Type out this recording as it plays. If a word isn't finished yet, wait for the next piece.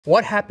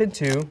What happened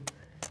to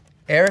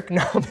Eric,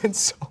 Nam, and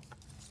Sol?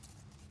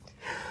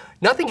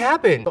 Nothing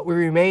happened, but we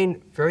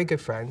remain very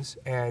good friends,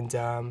 and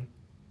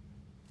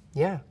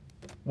yeah.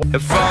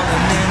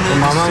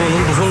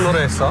 마마무는 무슨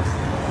노래 했어?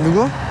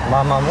 누구?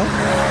 마마무?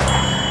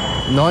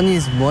 None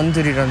is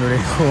wonder이라는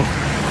노래고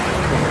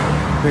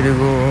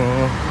그리고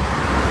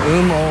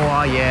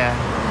오아 예.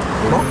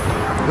 뭐?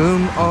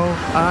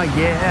 오아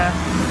예.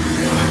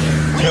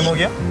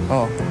 제목이야?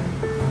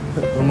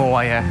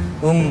 오아 예.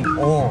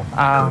 오.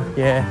 아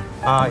예.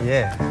 아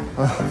예.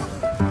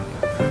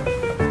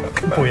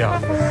 뭐야?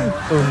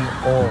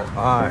 오.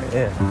 아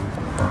예.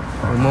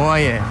 오아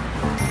예.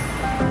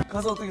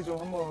 가서 어떻게 좀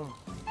한번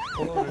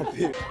번호를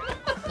어필.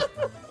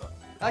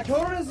 아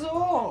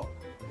결혼했어.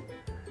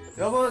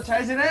 여보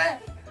잘 지내?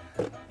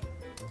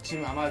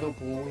 지금 아마도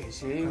보고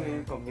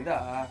계실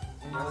겁니다.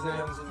 안녕하세요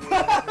형수님.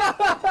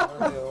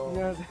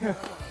 안녕하세요.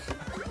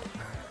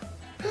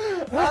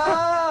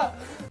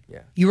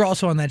 You were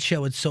also on that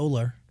show with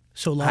Solar.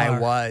 I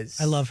was.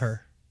 I love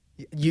her.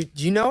 Do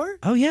you know her?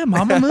 Oh yeah,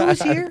 Mama Moo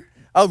was here.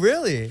 Oh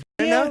really?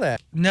 I didn't know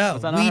that. No,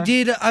 we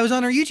did. I was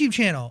on her YouTube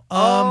channel.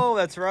 Oh,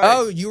 that's right.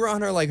 Oh, you were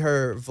on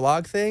her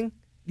vlog thing?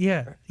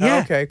 Yeah. Oh,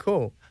 okay,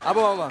 cool.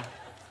 아버마마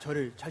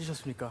저를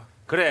찾으셨습니까?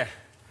 그래,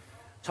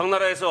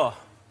 청나라에서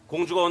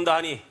공주가 온다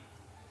하니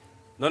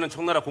너는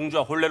청나라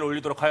공주와 혼례를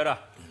올리도록 하여라.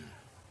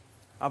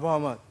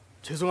 아버마마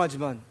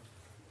죄송하지만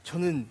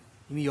저는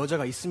이미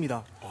여자가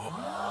있습니다.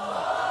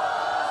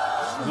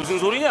 무슨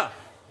소리냐?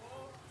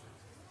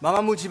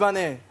 마마무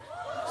집안의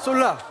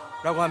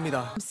솔라라고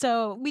합니다.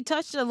 So we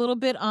touched a little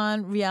bit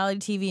on reality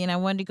TV, and I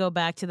wanted to go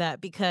back to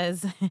that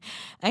because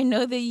I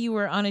know that you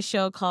were on a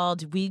show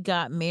called We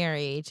Got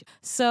Married.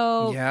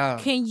 So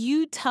can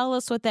you tell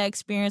us what that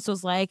experience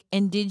was like,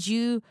 and did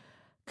you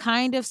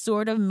kind of,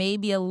 sort of,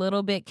 maybe a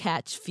little bit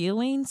catch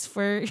feelings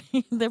for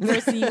the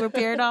person you were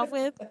paired off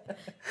with?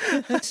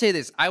 Let's say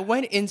this. I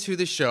went into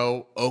the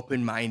show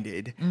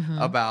open-minded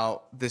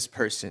about this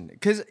person.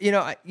 Because, you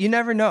know, you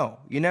never know.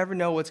 You never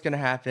know what's going to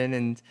happen.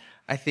 And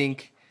I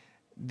think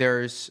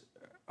there's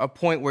a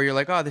point where you're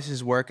like, oh, this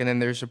is work. And then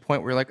there's a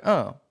point where you're like,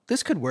 oh,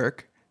 this could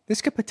work.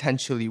 This could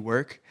potentially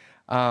work.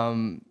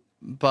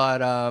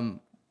 But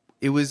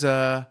it was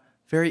a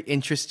very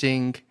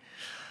interesting,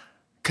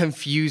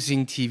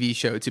 confusing TV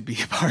show to be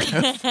a part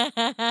of.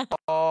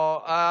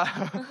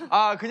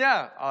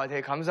 그냥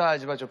되게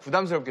감사하지만 좀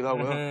부담스럽기도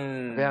하고요.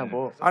 그냥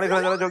뭐 아니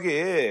그러잖아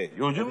저기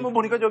요즘 뭐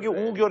보니까 저기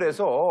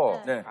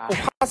우결에서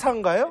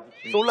화사인가요?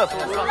 솔라.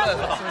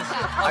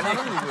 아니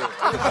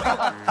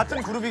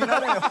같은 그룹이긴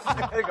하네요.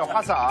 그러니까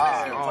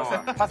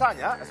화사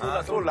아니야?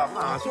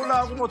 솔라.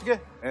 솔라하고 뭐 어떻게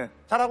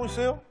잘하고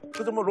있어요?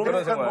 그래서 뭐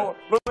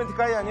로맨틱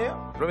가이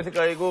아니에요? 로맨틱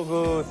가이고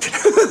그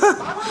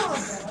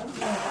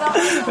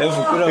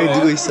여기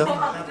누구 있어?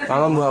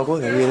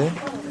 마마무하고 여기는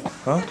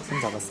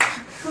손 잡았어.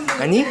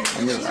 아니?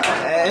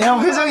 형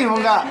표정이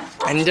뭔가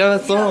안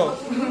잡았어.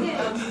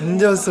 안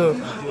잡았어.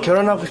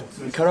 결혼하고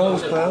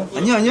싶어요?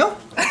 아니요.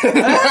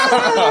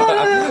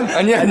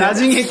 아니야.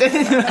 나중에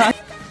때리는.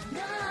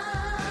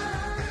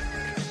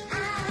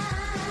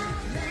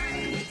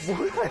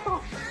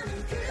 몰라요.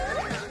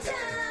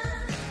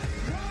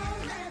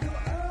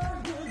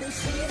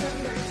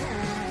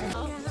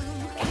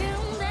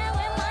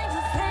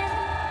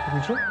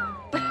 누구죠?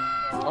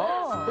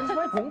 어디서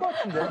많이 본 것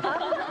같은데?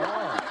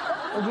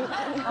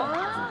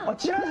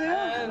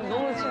 친하세요?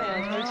 너무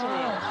친해요. 절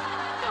친해요.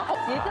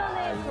 예전에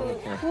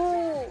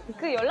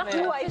그 연락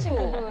구 와이프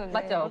그분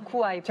맞죠? 구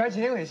와이프. 잘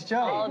지내고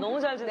계시죠? 너무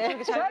잘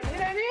지내요. 잘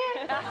지내니?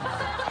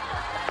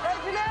 잘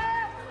지내?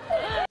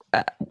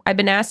 I've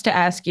been asked to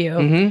ask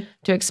you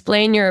to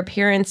explain your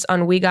appearance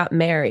on We Got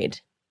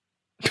Married,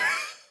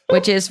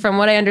 which is, from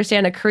what I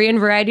understand, a Korean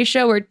variety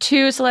show where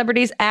two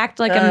celebrities act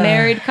like a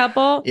married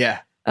couple. Yeah.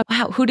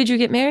 Wow, who did you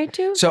get married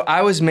to? So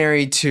I was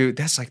married to,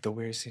 that's like the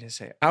weirdest thing to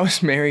say. I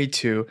was married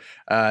to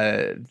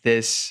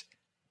this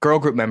girl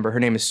group member. Her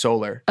name is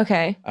Solar.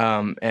 Okay.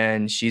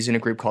 And she's in a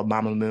group called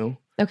Mama Moo.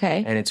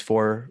 Okay. And it's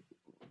for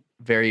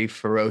very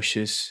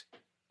ferocious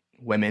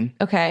women.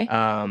 Okay.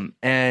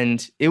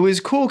 And it was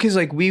cool because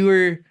we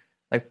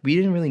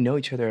didn't really know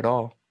each other at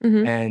all.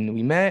 And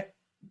we met,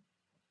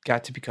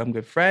 got to become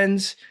good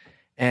friends,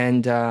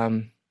 and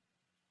the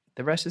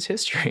rest is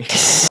history.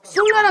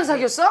 솔라랑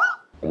사귀었어?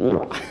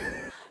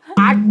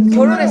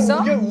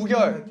 결혼했어?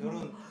 우결.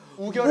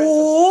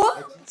 오?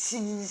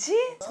 진심?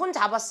 손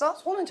잡았어?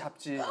 손은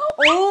잡지.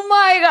 오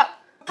마이 갓.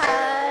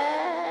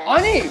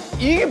 아니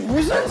이게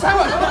무슨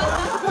상황?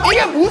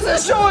 이게 무슨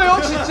쇼예요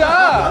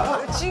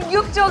진짜?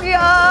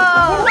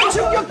 충격적이야. 너무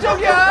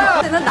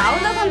충격적이야. 난 나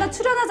혼자 산다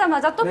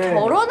출연하자마자 또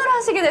결혼을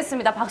하시게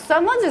됐습니다. 박수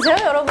한번 주세요,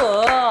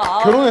 여러분.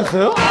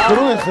 결혼했어요?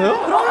 결혼했어요?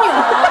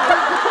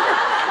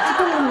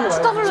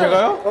 스톱을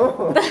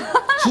제가요?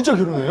 진짜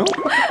결혼해요?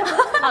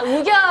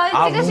 우결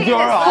찍으시게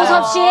됐어요.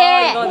 호섭 씨.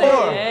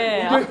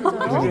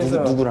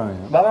 누구랑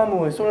해요?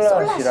 마마무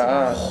솔라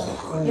씨랑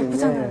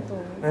예쁘잖아요,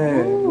 또.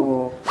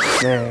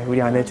 네,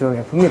 우리 아내 좀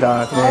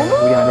예쁩니다. 네,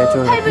 우리 아내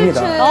좀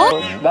예쁩니다.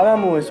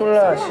 마마무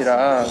솔라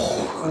씨랑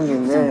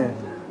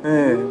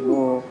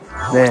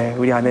네,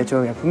 우리 아내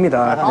좀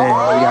예쁩니다. 네,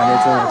 우리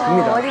아내 좀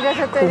예쁩니다. 어디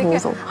가서 또 이렇게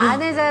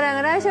아내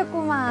자랑을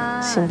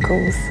하셨구만.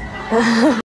 심쿵스.